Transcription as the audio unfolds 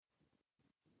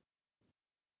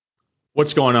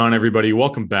What's going on, everybody?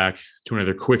 Welcome back to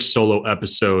another quick solo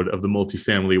episode of the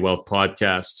Multifamily Wealth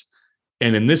Podcast.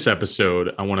 And in this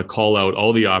episode, I want to call out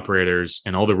all the operators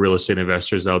and all the real estate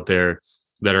investors out there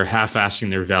that are half-assing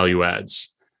their value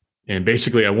adds. And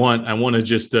basically, I want the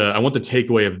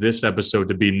takeaway of this episode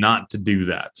to be not to do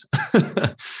that.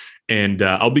 And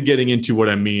I'll be getting into what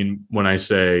I mean when I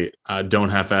say don't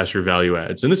half-ass your value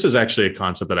adds. And this is actually a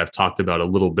concept that I've talked about a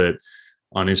little bit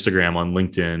on Instagram, on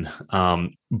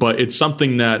LinkedIn. But it's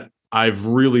something that I've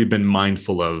really been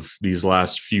mindful of these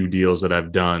last few deals that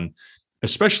I've done,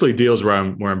 especially deals where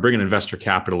I'm bringing investor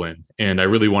capital in. And I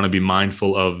really want to be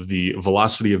mindful of the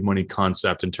velocity of money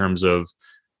concept in terms of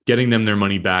getting them their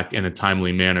money back in a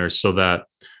timely manner so that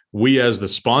we as the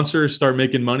sponsors start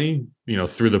making money,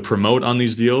 through the promote on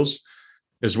these deals,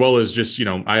 as well as just,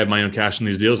 I have my own cash in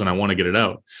these deals and I want to get it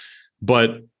out.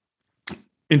 But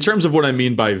in terms of what I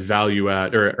mean by value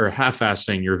add or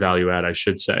half-assing your value add, I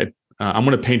should say, I'm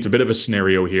going to paint a bit of a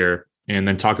scenario here and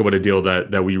then talk about a deal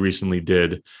that we recently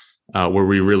did where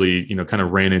we really, kind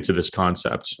of ran into this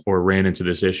concept or ran into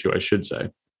this issue, I should say.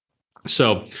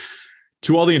 So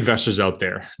to all the investors out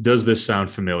there, does this sound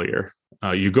familiar?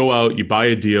 You go out, you buy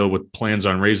a deal with plans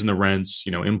on raising the rents,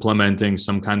 implementing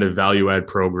some kind of value add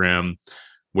program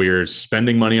where you're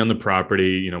spending money on the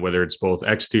property, whether it's both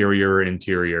exterior or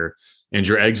interior, and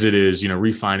your exit is,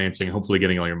 refinancing, hopefully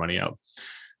getting all your money out.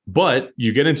 But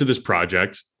you get into this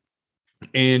project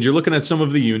and you're looking at some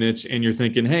of the units and you're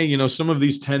thinking, hey, some of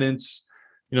these tenants,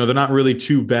 they're not really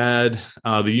too bad.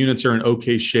 The units are in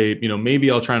okay shape. Maybe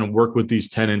I'll try and work with these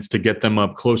tenants to get them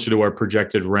up closer to our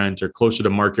projected rent or closer to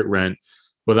market rent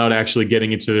without actually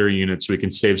getting into their unit so we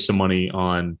can save some money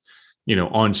on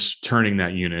turning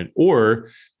that unit. Or,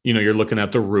 you're looking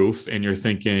at the roof and you're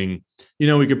thinking,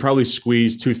 we could probably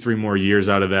squeeze 2-3 more years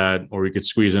out of that, or we could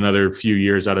squeeze another few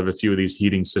years out of a few of these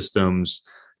heating systems,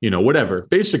 whatever.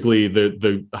 Basically,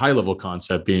 the high level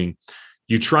concept being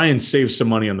you try and save some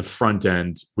money on the front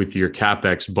end with your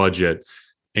CapEx budget,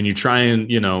 and you try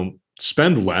and,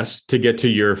 spend less to get to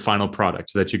your final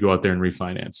product so that you go out there and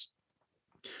refinance.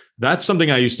 That's something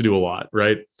I used to do a lot,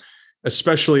 right?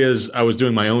 Especially as I was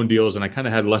doing my own deals and I kind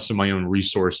of had less of my own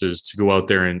resources to go out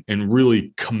there and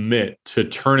really commit to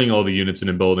turning all the units in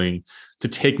a building, to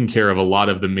taking care of a lot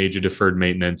of the major deferred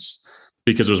maintenance,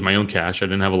 because it was my own cash. I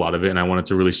didn't have a lot of it. And I wanted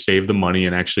to really save the money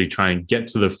and actually try and get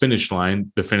to the finish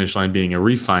line being a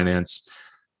refinance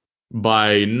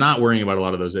by not worrying about a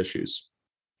lot of those issues.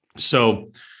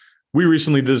 So we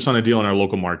recently did this on a deal in our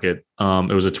local market.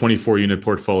 It was a 27 unit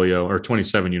portfolio,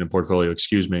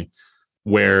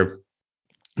 where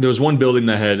there was one building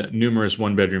that had numerous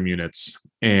one-bedroom units,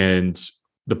 and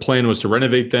the plan was to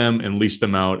renovate them and lease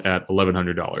them out at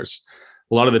 $1,100.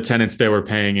 A lot of the tenants they were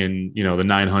paying in, the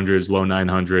 900s, low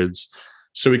 900s.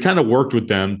 So we kind of worked with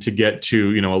them to get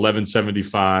to,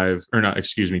 1075.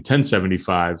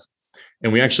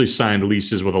 And we actually signed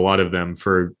leases with a lot of them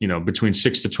for, between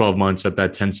 6 to 12 months at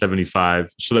that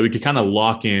 1075, so that we could kind of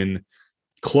lock in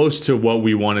close to what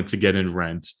we wanted to get in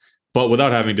rent, but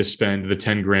without having to spend the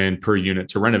 10 grand per unit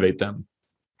to renovate them.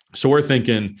 So we're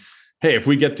thinking, hey, if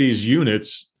we get these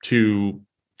units to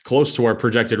close to our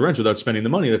projected rent without spending the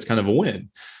money, that's kind of a win.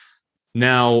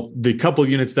 Now, the couple of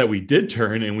units that we did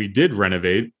turn and we did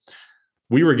renovate,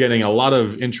 we were getting a lot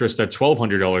of interest at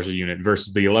 $1,200 a unit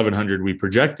versus the $1,100 we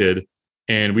projected.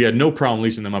 And we had no problem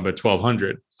leasing them up at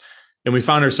 $1,200. And we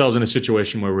found ourselves in a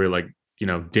situation where we were like,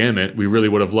 damn it, we really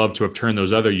would have loved to have turned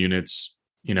those other units,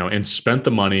 and spent the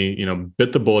money,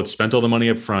 bit the bullet, spent all the money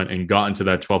up front and gotten to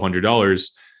that $1,200,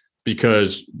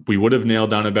 because we would have nailed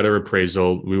down a better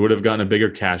appraisal. We would have gotten a bigger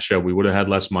cash out. We would have had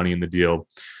less money in the deal.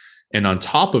 And on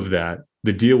top of that,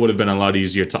 the deal would have been a lot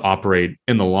easier to operate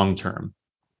in the long term.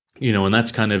 And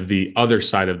that's kind of the other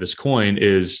side of this coin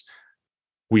is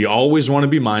we always want to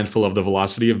be mindful of the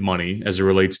velocity of money as it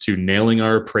relates to nailing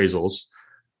our appraisals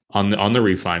on the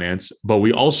refinance, but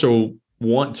we also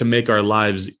want to make our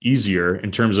lives easier in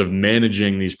terms of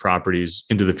managing these properties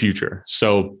into the future.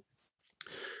 So,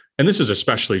 and this is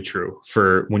especially true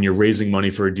for when you're raising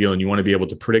money for a deal and you want to be able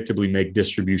to predictably make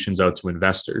distributions out to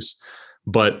investors.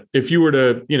 But if you were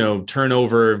to, turn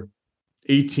over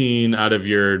 18 out of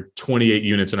your 28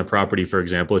 units in a property, for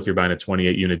example, if you're buying a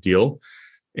 28 unit deal,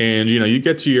 and, you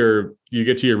get to your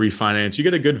refinance, you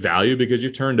get a good value because you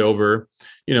turned over,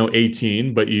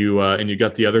 18, but and you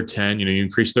got the other 10, you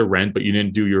increased the rent, but you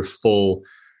didn't do your full,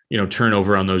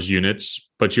 turnover on those units,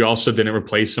 but you also didn't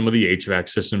replace some of the HVAC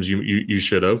systems you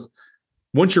should have.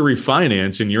 Once you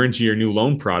refinance and you're into your new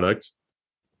loan product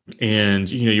and,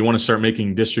 you want to start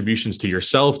making distributions to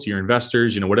yourself, to your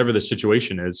investors, whatever the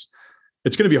situation is,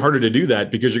 it's going to be harder to do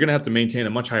that because you're going to have to maintain a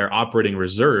much higher operating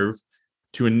reserve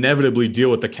to inevitably deal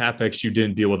with the CapEx you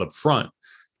didn't deal with up front.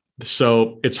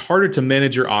 So it's harder to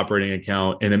manage your operating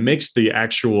account, and it makes the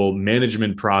actual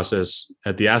management process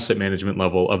at the asset management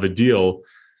level of a deal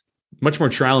much more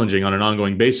challenging on an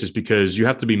ongoing basis, because you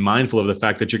have to be mindful of the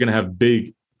fact that you're going to have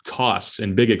big costs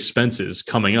and big expenses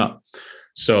coming up.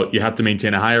 So you have to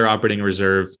maintain a higher operating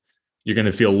reserve. You're going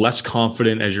to feel less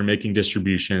confident as you're making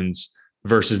distributions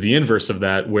versus the inverse of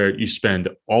that, where you spend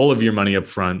all of your money up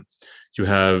front. You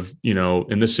have,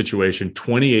 in this situation,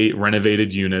 28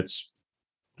 renovated units,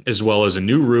 as well as a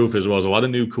new roof, as well as a lot of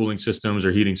new cooling systems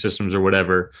or heating systems or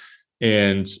whatever.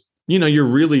 And, you're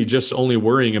really just only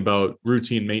worrying about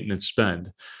routine maintenance spend.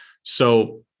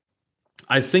 So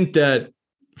I think that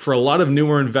for a lot of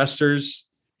newer investors,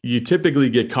 you typically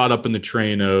get caught up in the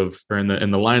train of, or in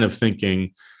the line of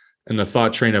thinking, and the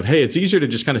thought train of, hey, it's easier to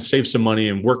just kind of save some money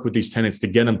and work with these tenants to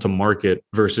get them to market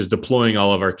versus deploying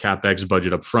all of our CapEx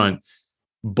budget up front.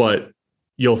 But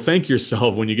you'll thank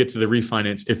yourself when you get to the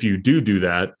refinance if you do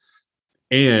that.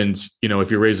 And, if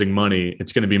you're raising money,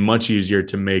 it's going to be much easier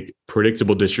to make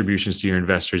predictable distributions to your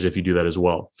investors if you do that as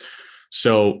well.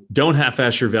 So don't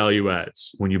half-ass your value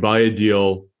adds. When you buy a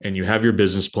deal and you have your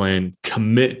business plan,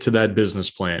 commit to that business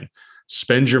plan.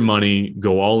 Spend your money,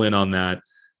 go all in on that,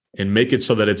 and make it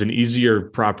so that it's an easier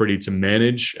property to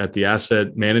manage at the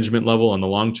asset management level on the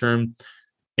long term.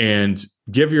 And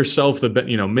give yourself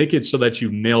make it so that you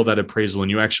nail that appraisal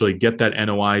and you actually get that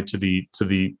NOI to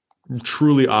the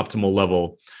truly optimal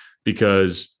level,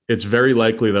 because it's very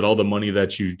likely that all the money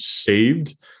that you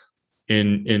saved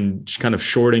in kind of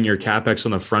shorting your CapEx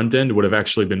on the front end would have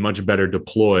actually been much better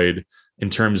deployed in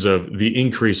terms of the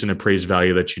increase in appraised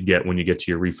value that you'd get when you get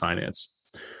to your refinance.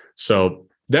 So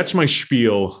that's my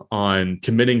spiel on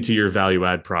committing to your value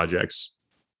add projects.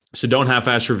 So don't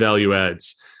half-ass your value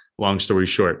adds. Long story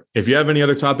short, if you have any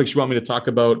other topics you want me to talk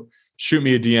about, shoot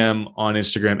me a DM on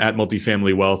Instagram at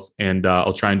Multifamily Wealth, and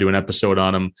I'll try and do an episode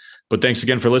on them. But thanks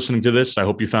again for listening to this. I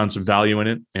hope you found some value in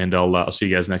it, and I'll see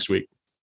you guys next week.